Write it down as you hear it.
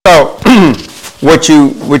what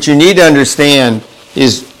you need to understand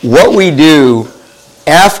is what we do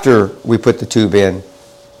after we put the tube in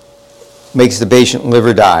makes the patient live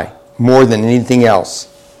or die more than anything else.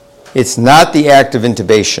 It's not the act of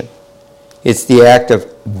intubation. It's the act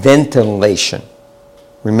of ventilation.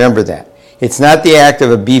 Remember that. It's not the act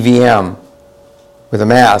of a BVM with a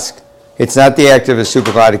mask. It's not the act of a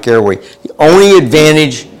supraglottic airway. The only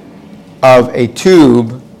advantage of a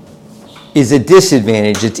tube is a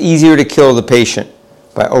disadvantage. It's easier to kill the patient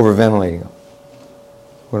by overventilating them.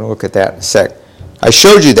 We're going to look at that in a sec. I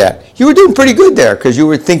showed you that. You were doing pretty good there because you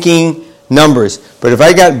were thinking numbers. But if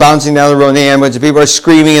I got bouncing down the road in the ambulance and people are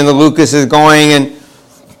screaming and the Lucas is going and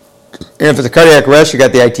if it's a cardiac arrest, you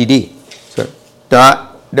got the ITD. So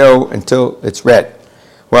not know until it's red.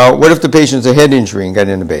 Well, what if the patient's a head injury and got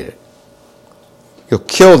intubated? You'll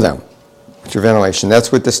kill them with your ventilation.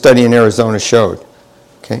 That's what the study in Arizona showed.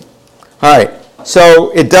 Okay? All right.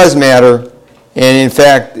 So it does matter. And in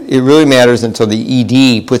fact, it really matters until the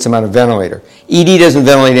ED puts them on a ventilator. ED doesn't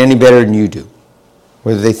ventilate any better than you do,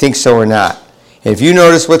 whether they think so or not. And if you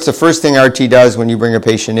notice, what's the first thing RT does when you bring a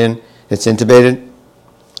patient in that's intubated?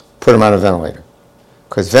 Put them on a ventilator.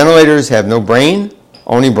 Because ventilators have no brain,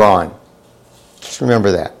 only brawn. Just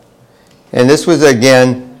remember that. And this was,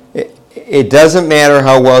 again, it doesn't matter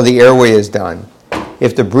how well the airway is done.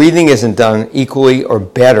 If the breathing isn't done equally or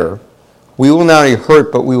better, we will not only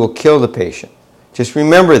hurt, but we will kill the patient. Just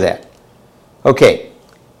remember that. Okay.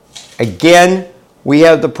 Again, we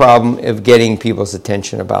have the problem of getting people's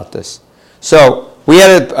attention about this. So we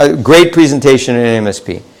had a great presentation at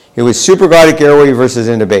MSP. It was supraglottic airway versus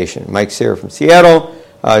intubation. Mike Sayre from Seattle,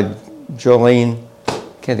 Jolene,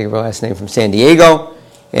 can't think of her last name, from San Diego,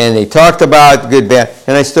 and they talked about good, bad.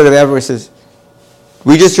 And I stood up afterwards and says,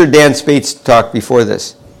 we just heard Dan Spates talk before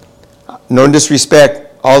this. No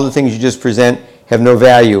disrespect, all the things you just present have no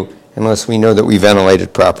value unless we know that we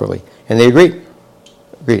ventilated properly. And they agreed.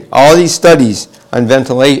 All these studies on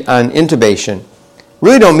intubation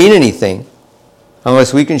really don't mean anything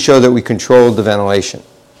unless we can show that we controlled the ventilation.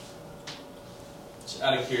 Just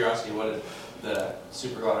out of curiosity, what did the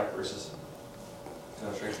supraglottic versus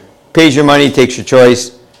penetration? Pays your money, takes your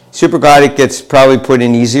choice. Supraglottic gets probably put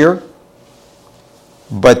in easier,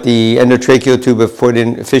 but the endotracheal tube, if put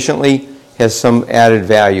in efficiently, has some added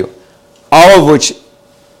value, all of which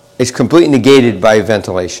is completely negated by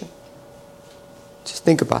ventilation. Just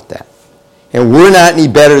think about that. And we're not any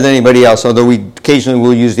better than anybody else, although we occasionally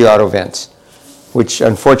will use the auto vents, which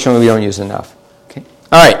unfortunately we don't use enough. Okay?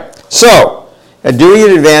 All right, so doing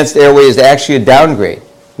an advanced airway is actually a downgrade.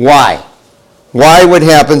 Why? Why what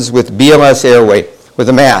happens with BLS airway with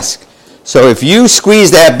a mask? So if you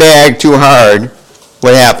squeeze that bag too hard,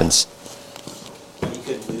 what happens? You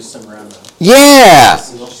could lose some around the Yeah!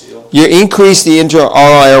 single seal. You increase the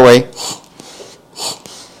intra-oral airway.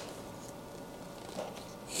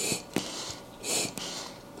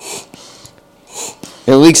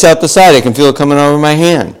 It leaks out the side. I can feel it coming over my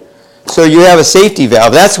hand. So you have a safety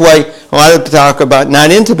valve. That's why a lot of people talk about not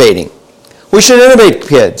intubating. We should intubate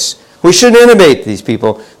kids. We should intubate these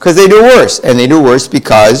people because they do worse. And they do worse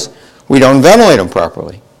because we don't ventilate them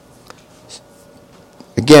properly.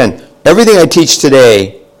 Again, everything I teach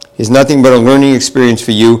today is nothing but a learning experience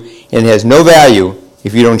for you and has no value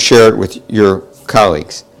if you don't share it with your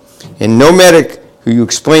colleagues. And no medic who you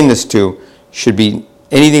explain this to should be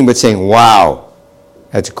anything but saying, wow,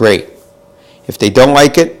 that's great. If they don't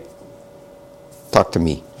like it, talk to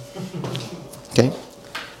me. Okay?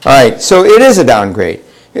 All right, so it is a downgrade.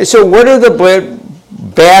 So what are the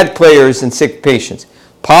bad players in sick patients?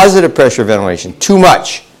 Positive pressure ventilation, too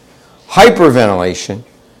much. Hyperventilation,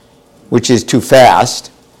 which is too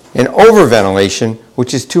fast, and overventilation,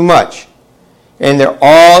 which is too much. And they're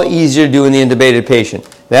all easier to do in the intubated patient.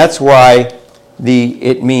 That's why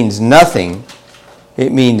it means nothing.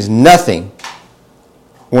 It means nothing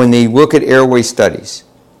when they look at airway studies.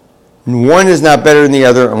 One is not better than the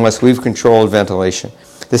other unless we've controlled ventilation.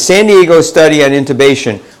 The San Diego study on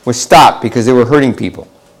intubation was stopped because they were hurting people.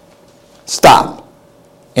 Stopped.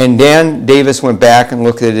 And Dan Davis went back and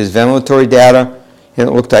looked at his ventilatory data, and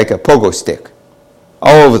it looked like a pogo stick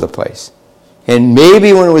all over the place. And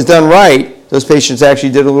maybe when it was done right, those patients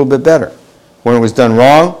actually did a little bit better. When it was done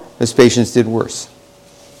wrong, those patients did worse.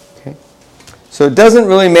 Okay? So it doesn't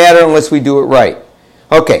really matter unless we do it right.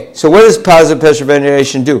 Okay, so what does positive pressure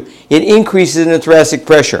ventilation do? It increases intrathoracic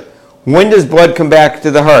pressure. When does blood come back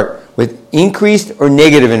to the heart? With increased or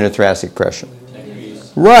negative intrathoracic pressure?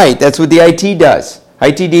 Increase. Right, that's what the IT does.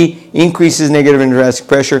 ITD increases negative intrathoracic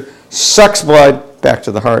pressure, sucks blood back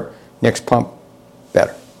to the heart. Next pump,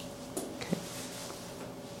 better. Okay.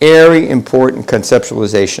 very important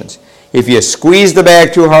conceptualizations. If you squeeze the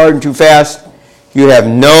bag too hard and too fast, you have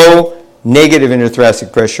no negative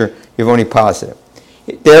interthoracic pressure, you have only positive.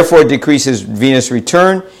 It therefore decreases venous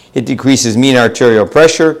return, it decreases mean arterial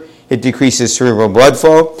pressure, it decreases cerebral blood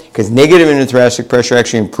flow, because negative interthoracic pressure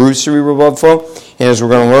actually improves cerebral blood flow. And as we're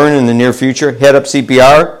going to learn in the near future, head-up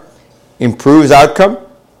CPR improves outcome,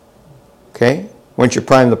 okay, once you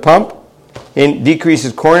prime the pump. It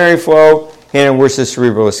decreases coronary flow, and it worsens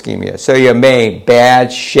cerebral ischemia. So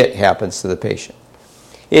bad shit happens to the patient.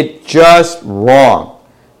 It's just wrong.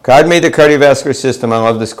 God made the cardiovascular system, I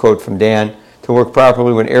love this quote from Dan, to work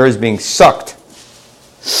properly when air is being sucked.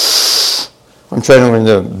 I'm trying to learn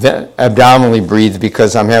to abdominally breathe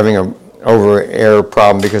because I'm having an over-air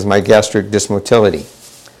problem because of my gastric dysmotility.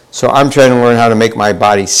 So I'm trying to learn how to make my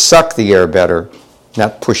body suck the air better,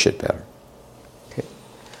 not push it better. Okay.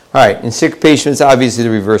 All right, in sick patients, obviously the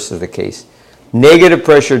reverse is the case. Negative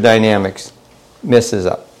pressure dynamics messes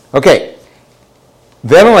up. Okay,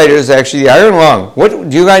 ventilators, actually, the iron lung. What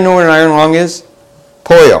do you guys know what an iron lung is?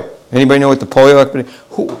 Polio. Anybody know what the polio?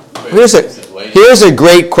 Here's a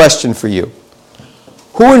great question for you.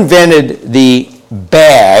 Who invented the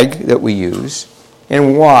bag that we use,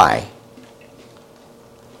 and why?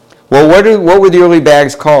 Well, what were the early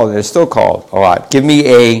bags called? They're still called a lot. Give me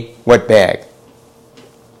a what bag?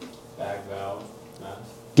 Bag valve.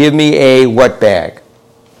 Give me a what bag?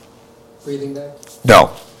 Breathing bag?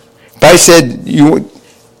 No. If I said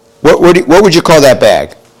what would you call that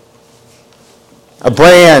bag? A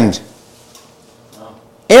brand. Oh.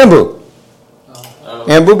 Ambu. Oh.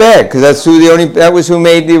 Ambu bag, because that was who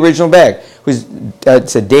made the original bag.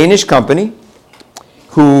 It's a Danish company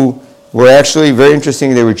who were actually very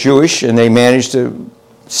interesting. They were Jewish, and they managed to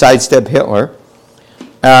sidestep Hitler.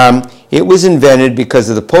 It was invented because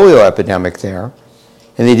of the polio epidemic there,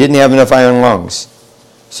 and they didn't have enough iron lungs.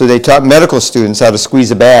 So they taught medical students how to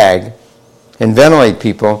squeeze a bag and ventilate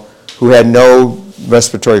people who had no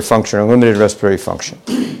respiratory function or limited respiratory function.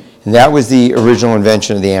 And that was the original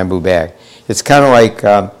invention of the Ambu bag. It's kind of like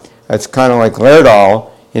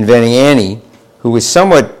Laerdal inventing Annie, who was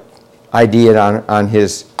somewhat ideated on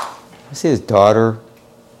his daughter,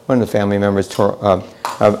 one of the family members of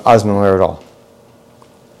Osmund Laerdal.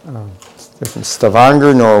 They're from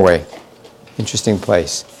Stavanger, Norway. Interesting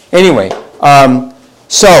place. Anyway,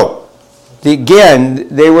 again,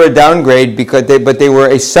 they were a downgrade but they were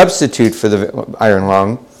a substitute for the iron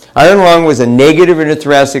lung. Iron lung was a negative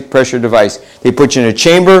interthoracic pressure device. They put you in a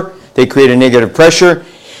chamber, they create a negative pressure,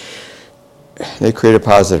 they create a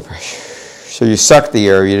positive pressure. So you sucked the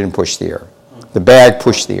air, you didn't push the air. The bag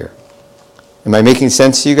pushed the air. Am I making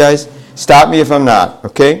sense to you guys? Stop me if I'm not,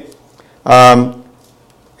 okay?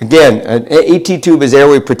 Again, an AT tube is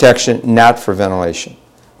airway protection, not for ventilation.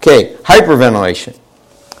 Okay, hyperventilation.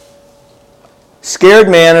 Scared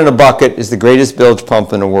man in a bucket is the greatest bilge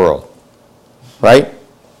pump in the world, right?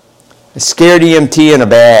 A scared EMT in a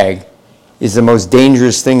bag is the most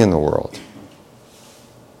dangerous thing in the world.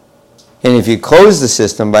 And if you close the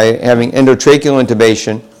system by having endotracheal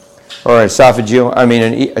intubation or a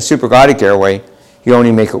supraglottic airway, you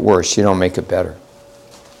only make it worse. You don't make it better.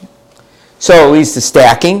 So it leads to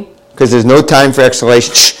stacking because there's no time for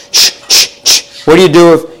exhalation. What do you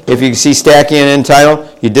do if you see stacking and end tidal?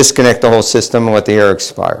 You disconnect the whole system and let the air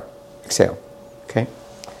exhale. Okay.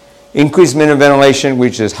 Increased minute ventilation,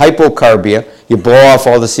 which is hypocarbia. You blow off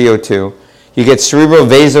all the CO2. You get cerebral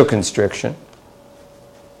vasoconstriction.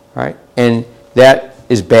 Right? And that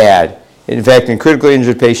is bad. In fact, in critically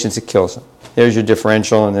injured patients, it kills them. There's your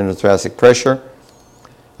differential and interthoracic pressure.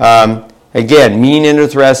 Again, mean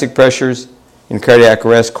interthoracic pressures in cardiac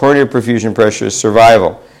arrest, coronary perfusion pressures,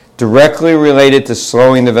 survival, directly related to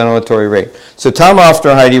slowing the ventilatory rate. So Tom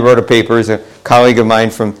Aufderheide wrote a paper, as a colleague of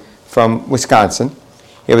mine from Wisconsin.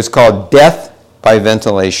 It was called Death by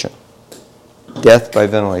Ventilation. Death by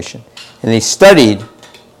ventilation. And they studied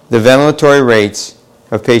the ventilatory rates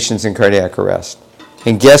of patients in cardiac arrest.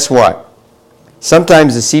 And guess what?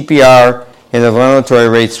 Sometimes the CPR and the ventilatory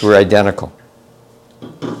rates were identical.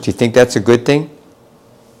 Do you think that's a good thing?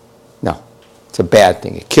 No. It's a bad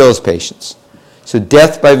thing. It kills patients. So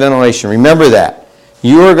death by ventilation, remember that.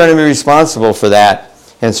 You are going to be responsible for that,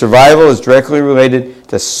 and survival is directly related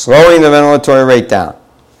to slowing the ventilatory rate down.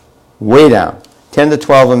 Way down. 10 to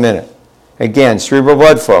 12 a minute. Again, cerebral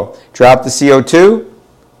blood flow. Drop the CO2,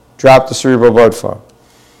 drop the cerebral blood flow.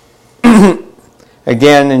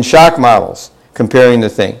 Again, in shock models, comparing the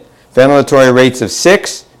thing. Ventilatory rates of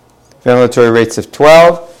 6, ventilatory rates of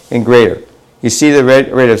 12, and greater. You see the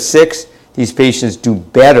rate of 6, these patients do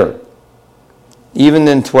better, even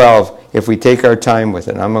than 12, if we take our time with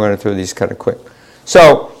it. I'm going to throw these kind of quick.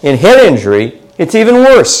 So in head injury, it's even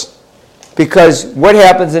worse. Because what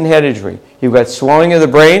happens in head injury? You've got swelling of the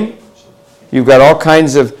brain. You've got all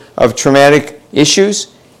kinds of traumatic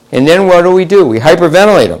issues. And then what do? We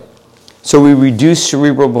hyperventilate them. So we reduce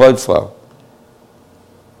cerebral blood flow.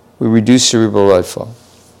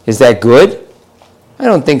 Is that good? I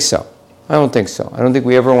don't think so. I don't think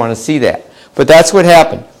we ever want to see that. But that's what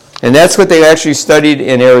happened. And that's what they actually studied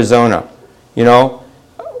in Arizona. You know,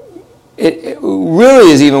 it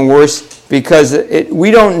really is even worse because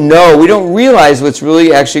we don't know, we don't realize what's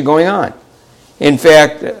really actually going on. In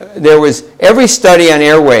fact, there was every study on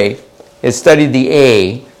Airway, it studied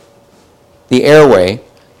the airway,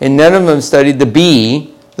 and none of them studied the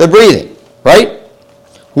B, the breathing, right?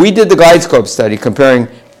 We did the GlideScope study comparing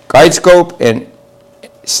GlideScope and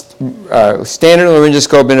standard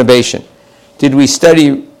laryngoscope intubation. Did we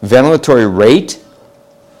study ventilatory rate?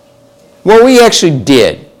 Well, we actually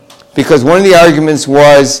did, because one of the arguments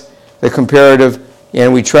was the comparative,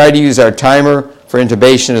 and we tried to use our timer for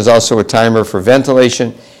intubation as also a timer for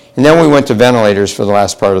ventilation, and then we went to ventilators for the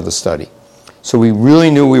last part of the study. So we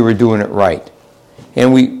really knew we were doing it right,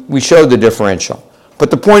 and we showed the differential.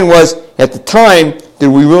 But the point was, at the time, did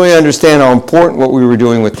we really understand how important what we were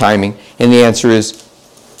doing with timing? And the answer is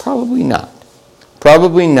probably not.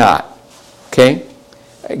 Probably not. Okay?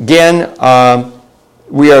 Again,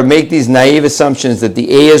 we make these naive assumptions that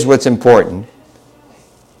the A is what's important.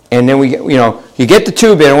 And then you get the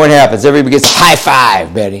tube in, and what happens? Everybody gets a high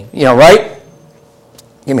five, Betty. Right?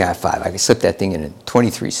 Give me a high five. I can slip that thing in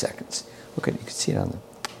 23 seconds. Look at it. You can see it on the...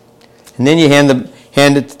 And then you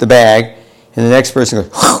hand it to the bag, and the next person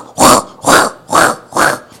goes,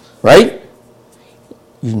 right?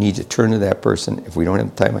 You need to turn to that person. If we don't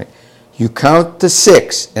have time, you count to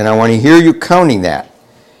 6, and I want to hear you counting that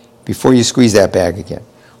before you squeeze that bag again.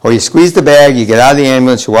 Or you squeeze the bag, you get out of the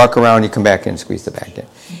ambulance, you walk around, you come back in and squeeze the bag in.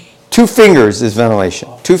 2 fingers is ventilation.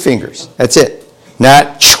 2 fingers. That's it.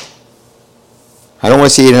 Not, I don't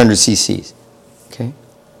want to see 800 cc's. Okay?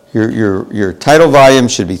 Your tidal volume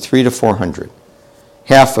should be 300 to 400.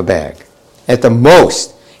 Half a bag. At the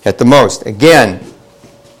most. Again,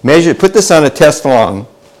 measure, put this on a test lung.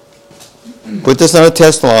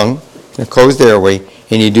 A closed airway,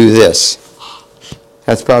 and you do this.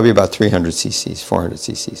 That's probably about 300 cc's, 400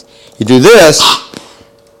 cc's. You do this,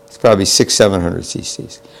 it's probably 600, 700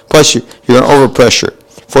 cc's. Plus, you're going to overpressure.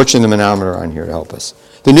 Fortunately, the manometer on here to help us.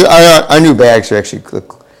 Our new bags are actually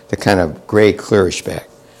the kind of gray, clearish bag.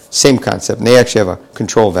 Same concept. And they actually have a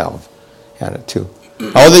control valve on it, too.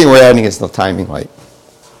 All thing we're adding is the timing light.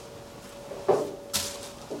 All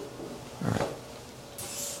right.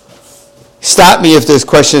 Stop me if there's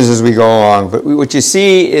questions as we go along. But what you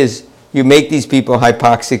see is you make these people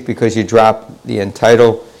hypoxic because you drop the end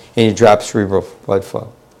tidal and you drop cerebral blood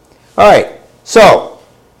flow. All right. So,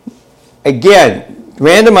 again,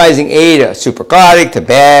 randomizing A to supraglottic, to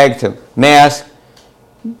bag, to mask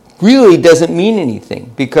really doesn't mean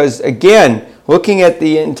anything because, again, looking at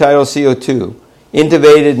the end tidal CO2,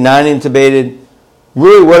 intubated, non-intubated,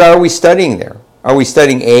 really what are we studying there? Are we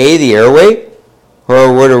studying A, the airway?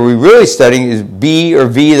 Or what are we really studying is B or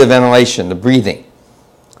V, the ventilation, the breathing.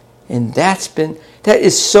 And that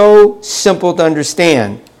is so simple to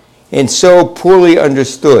understand and so poorly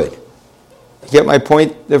understood. You get my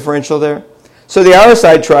point differential there? So the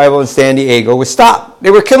RSI trial in San Diego was stopped.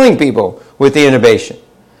 They were killing people with the intubation.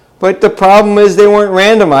 But the problem is they weren't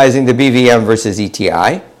randomizing to BVM versus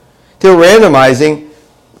ETI. They were randomizing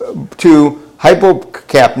to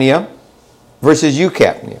hypocapnia versus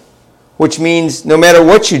eukapnia, which means no matter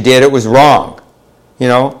what you did, it was wrong.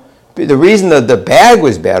 The reason that the bag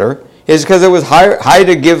was better is because it was high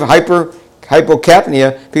to give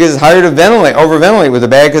hypocapnia because it's higher to overventilate with the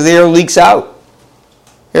bag because the air leaks out.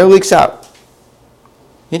 Air leaks out.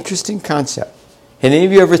 Interesting concept. Had any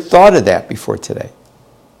of you ever thought of that before today?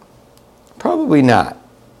 Probably not.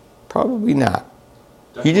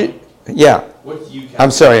 You did, yeah. What's UCAP? I'm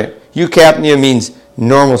sorry. Eukapnia means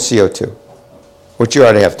normal CO2. What you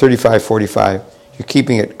ought to have, 35, 45. You're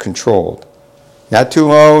keeping it controlled. Not too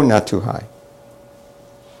low, not too high.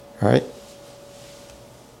 All right?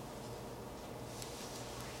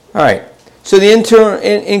 All right. So the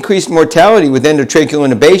increased mortality with endotracheal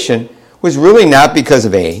intubation was really not because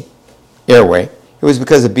of A, airway. It was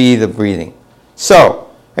because of B, the breathing. So,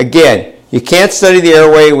 again, you can't study the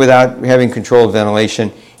airway without having controlled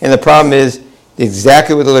ventilation. And the problem is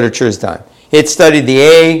exactly what the literature has done. It studied the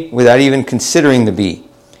A without even considering the B.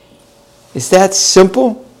 Is that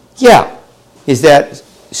simple? Yeah. Is that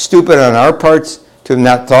stupid on our parts to have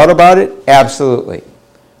not thought about it? Absolutely.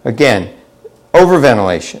 Again,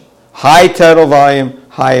 overventilation, high tidal volume,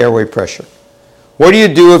 high airway pressure. What do you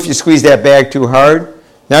do if you squeeze that bag too hard?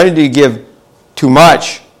 Not only do you give too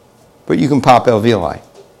much, but you can pop alveoli.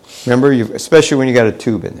 Remember, especially when you got a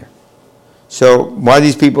tube in there. So why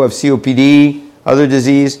these people have COPD, other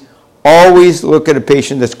disease, always look at a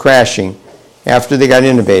patient that's crashing after they got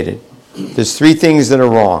intubated. There's three things that are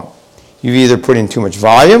wrong. You've either put in too much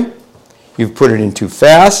volume, you've put it in too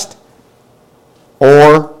fast,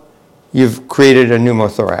 or you've created a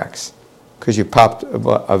pneumothorax because you popped a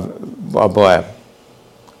bleb.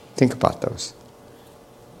 Think about those.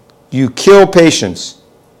 You kill patients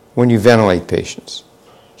when you ventilate patients.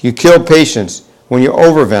 You kill patients when you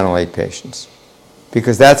overventilate patients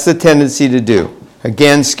because that's the tendency to do.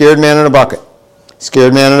 Again, scared man in a bucket,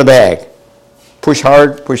 scared man in a bag. Push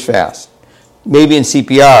hard, push fast. Maybe in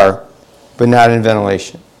CPR, but not in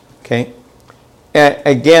ventilation. Okay? And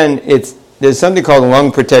again, there's something called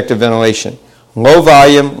lung protective ventilation. Low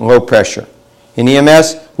volume, low pressure. In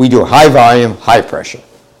EMS, we do high volume, high pressure.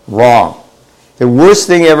 Wrong. The worst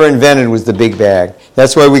thing ever invented was the big bag.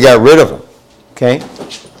 That's why we got rid of them. Okay?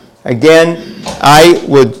 Again, I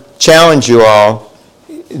would challenge you all.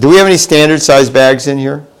 Do we have any standard size bags in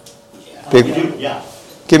here? Big? We do, yeah.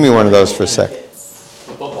 Give me one of those for a second.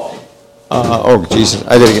 Football. Oh, Jesus.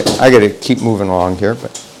 I gotta keep moving along here,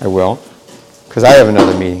 but I will. Because I have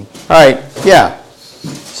another meeting. All right, yeah.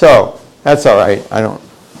 So, that's all right. I don't...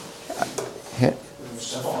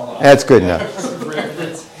 That's good enough.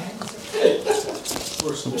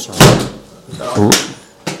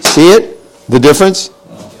 See it? The difference?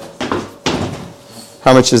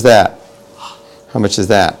 How much is that? How much is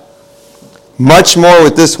that? Much more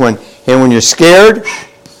with this one. And when you're scared,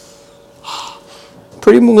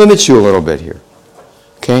 pretty limits you a little bit here.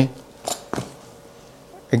 Okay?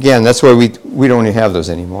 Again, that's why we don't even have those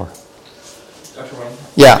anymore. Dr. Wayne?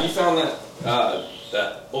 Yeah. Have you found that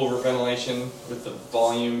that overventilation with the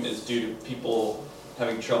volume is due to people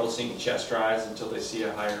having trouble seeing chest rise until they see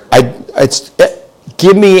a higher volume?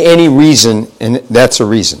 Give me any reason, and that's a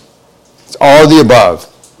reason. It's all the above.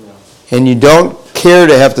 Yeah. And you don't care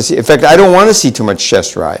to have to see. In fact, I don't want to see too much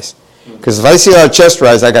chest rise. Because if I see a lot of chest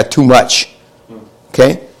rise, I got too much.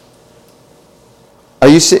 Okay?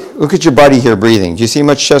 Look at your buddy here breathing. Do you see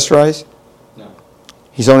much chest rise? No.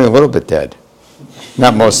 He's only a little bit dead.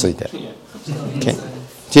 Not mostly dead. Yeah. Okay.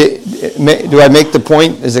 Do I make the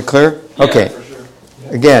point? Is it clear? Okay. Yeah, for sure.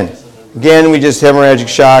 Again, we just hemorrhagic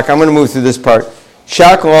shock. I'm going to move through this part.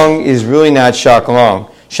 Shock lung is really not shock lung.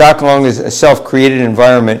 Shock lung is a self-created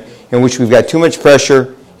environment in which we've got too much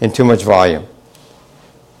pressure and too much volume.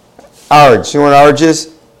 ARDS. You know what ARDS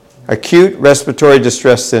is? Acute respiratory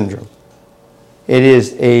distress syndrome. It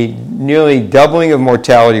is a nearly doubling of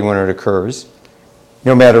mortality when it occurs,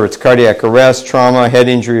 no matter it's cardiac arrest, trauma, head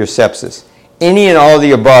injury, or sepsis. Any and all of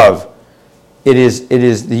the above, it is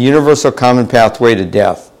the universal common pathway to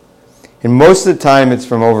death. And most of the time, it's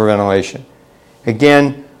from overventilation.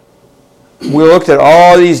 Again, we looked at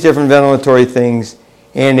all these different ventilatory things,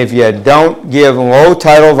 and if you don't give low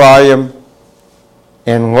tidal volume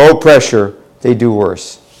and low pressure, they do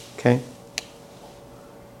worse. Okay?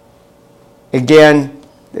 Again,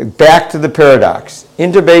 back to the paradox.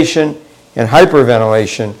 Intubation and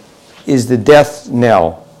hyperventilation is the death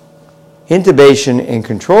knell. Intubation and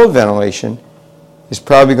controlled ventilation is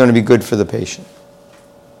probably going to be good for the patient.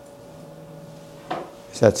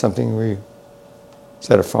 Is that something where you... Is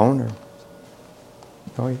that a phone? Or?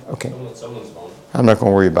 Oh, okay. Someone's phone. I'm not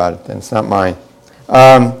going to worry about it then. It's not mine.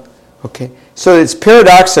 Okay. So it's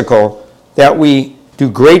paradoxical that we do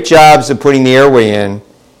great jobs of putting the airway in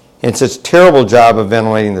and such a terrible job of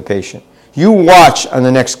ventilating the patient. You watch on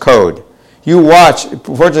the next code. You watch.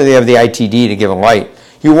 Fortunately, they have the ITD to give a light.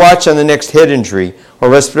 You watch on the next head injury or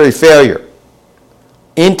respiratory failure.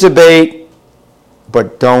 Intubate,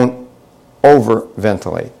 but don't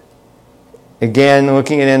overventilate. Again,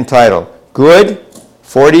 looking at end tidal. Good,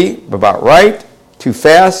 40, about right. Too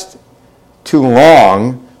fast, too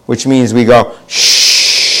long, which means we go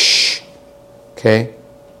shh. Okay?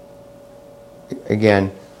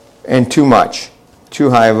 Again, and too much,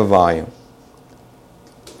 too high of a volume.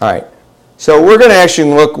 All right. So we're going to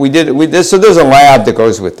actually look. We did this. So there's a lab that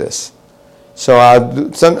goes with this. So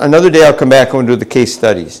another day I'll come back and we'll do the case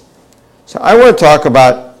studies. So I want to talk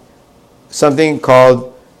about something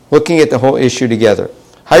called looking at the whole issue together.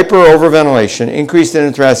 Hyper overventilation, increased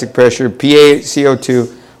intrathoracic pressure, PA,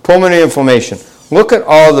 CO2, pulmonary inflammation. Look at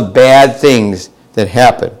all the bad things that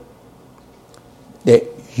happen that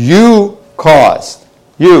you caused.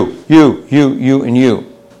 You, and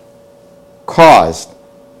you caused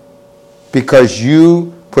because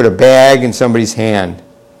you put a bag in somebody's hand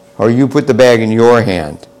or you put the bag in your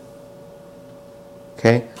hand.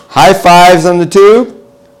 Okay? High fives on the tube,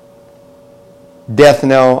 death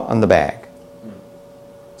knell on the bag.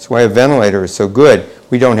 That's why a ventilator is so good.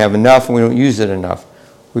 We don't have enough and we don't use it enough.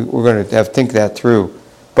 We're going to have to think that through.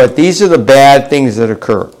 But these are the bad things that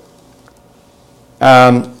occur.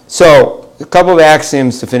 So, a couple of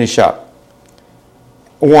axioms to finish up.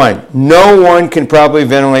 One, no one can properly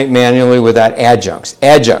ventilate manually without adjuncts.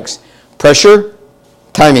 Adjuncts, pressure,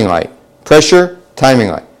 timing light. Pressure, timing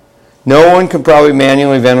light. No one can probably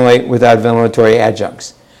manually ventilate without ventilatory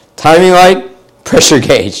adjuncts. Timing light, pressure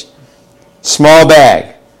gauge. Small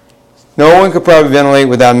bag. No one can probably ventilate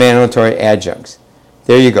without ventilatory adjuncts.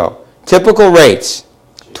 There you go. Typical rates,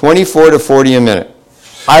 24 to 40 a minute.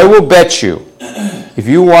 I will bet you, if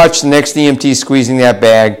you watch the next EMT squeezing that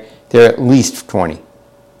bag, they're at least 20.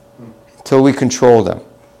 Until we control them.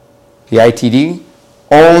 The ITD,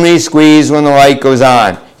 only squeeze when the light goes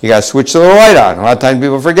on. You got to switch the little light on. A lot of times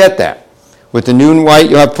people forget that. With the noon light,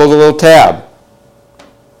 you'll have to pull the little tab.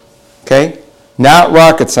 Okay? Not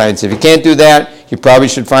rocket science. If you can't do that, you probably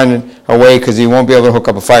should find a way because you won't be able to hook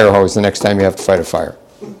up a fire hose the next time you have to fight a fire.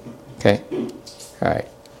 Okay? All right.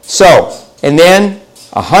 So, and then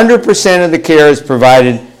 100% of the care is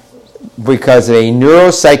provided because of a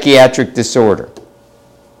neuropsychiatric disorder.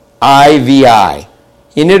 IVI.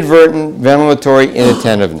 Inadvertent ventilatory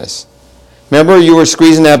inattentiveness. Remember you were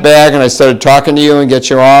squeezing that bag and I started talking to you and get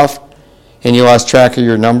you off and you lost track of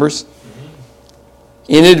your numbers?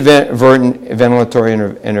 Inadvertent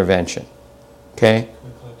ventilatory intervention. Okay?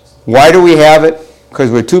 Why do we have it?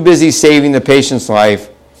 Because we're too busy saving the patient's life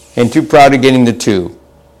and too proud of getting the tube.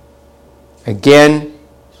 Again,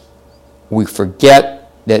 we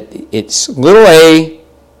forget that it's little a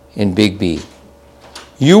and big B.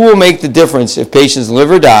 You will make the difference if patients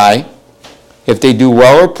live or die, if they do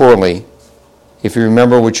well or poorly, if you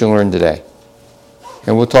remember what you learned today.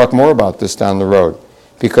 And we'll talk more about this down the road.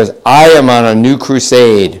 Because I am on a new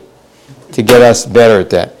crusade to get us better at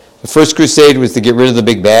that. The first crusade was to get rid of the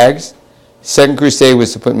big bags. The second crusade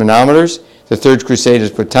was to put manometers. The third crusade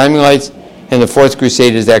is to put timing lights. And the fourth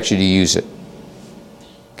crusade is actually to use it.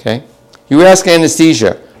 Okay? You ask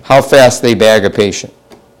anesthesia how fast they bag a patient.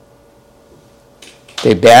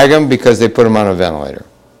 They bag them because they put them on a ventilator.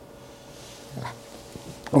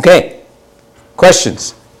 Okay.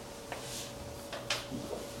 Questions?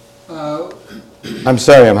 I'm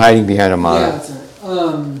sorry, I'm hiding behind a monitor. Yeah, that's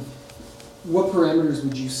all right. What parameters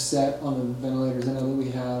would you set on the ventilators? I know that we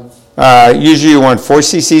have Usually you want 4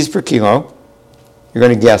 cc's per kilo. You're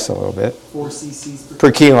going to guess a little bit. 4 cc's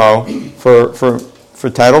Per kilo for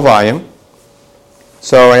tidal volume.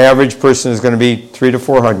 So an average person is going to be 300 to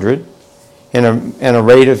 400 and a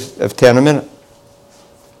rate of 10 a minute.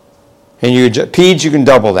 And peds, you can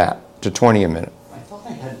double that to 20 a minute. I thought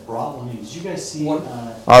they had Bravo news. Did you guys see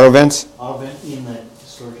Auto vents? auto vent in the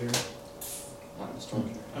storage area? Not in the storage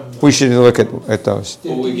area. We should look at those.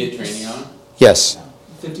 Will we get training on it? Yes.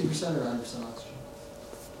 50% or 100% oxygen?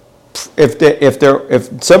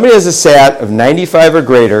 If somebody has a SAT of 95 or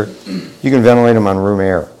greater, you can ventilate them on room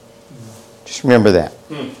air. Just remember that.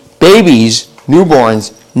 Babies,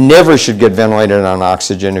 newborns, never should get ventilated on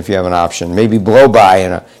oxygen if you have an option. Maybe blow by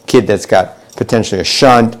in a kid that's got potentially a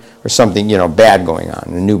shunt or something, bad going on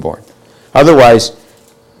in a newborn. Otherwise,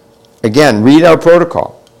 again, read our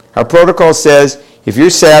protocol. Our protocol says if your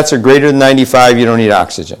SATs are greater than 95, you don't need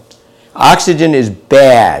oxygen. Oxygen is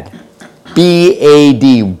bad.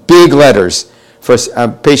 B-A-D, big letters, for a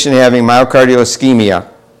patient having myocardial ischemia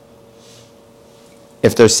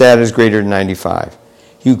if their SAT is greater than 95.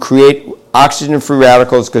 You create oxygen-free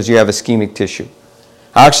radicals because you have ischemic tissue.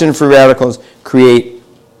 Oxygen-free radicals create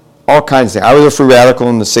all kinds of things. I was a free radical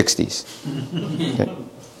in the 60s. Okay.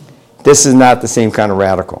 This is not the same kind of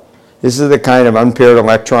radical. This is the kind of unpaired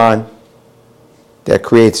electron that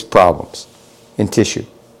creates problems in tissue.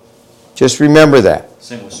 Just remember that.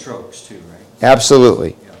 Same with strokes too, right?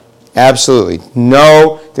 Absolutely. Yeah. Absolutely.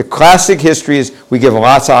 No, the classic history is we give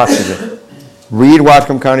lots of oxygen. Read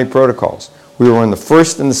Whatcom County protocols. We were one of the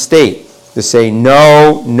first in the state to say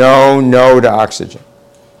no, no, no to oxygen.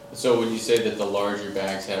 So would you say that the larger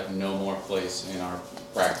bags have no more place in our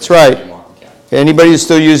practice? That's right. In Whatcom County? Anybody who's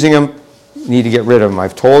still using them, you need to get rid of them.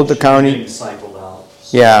 I've told the county, Getting cycled out.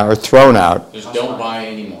 yeah, or thrown out. Just don't buy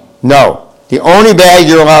anymore. No. The only bag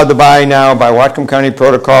you're allowed to buy now by Whatcom County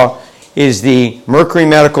protocol is the Mercury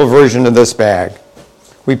Medical version of this bag.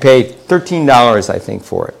 We paid $13, I think,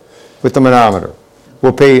 for it with the manometer.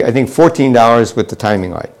 We'll pay, I think, $14 with the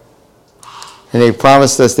timing light. And they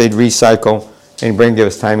promised us they'd recycle and give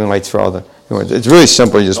us timing lights for all the new ones. It's really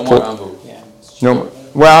simple. You just No pull. more Ambu. Yeah. No,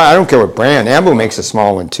 well, I don't care what brand. Ambu makes a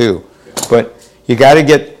small one too, but you got to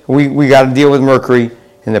get. We got to deal with mercury,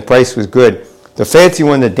 and the price was good. The fancy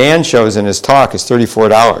one that Dan shows in his talk is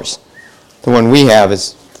 $34. The one we have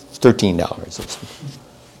is $13.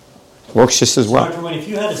 Works just as So well. Dr. Wayne, if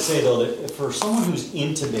you had to say though, that for someone who's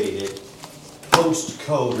intubated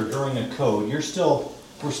post-code or during a code, we're still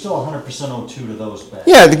 100% O2 to those bags.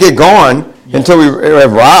 Yeah, to get going until we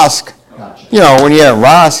have ROSC. Gotcha. You know, when you have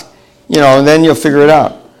ROSC, you know, and then you'll figure it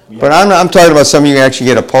out. But I'm talking about some of you actually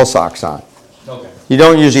get a pulse ox on. Okay. You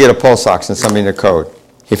don't usually get a pulse ox in somebody in the code.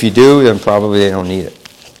 If you do, then probably they don't need it.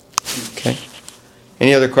 Okay?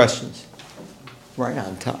 Any other questions? Right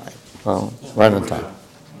on time. Well, right on time.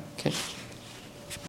 Okay.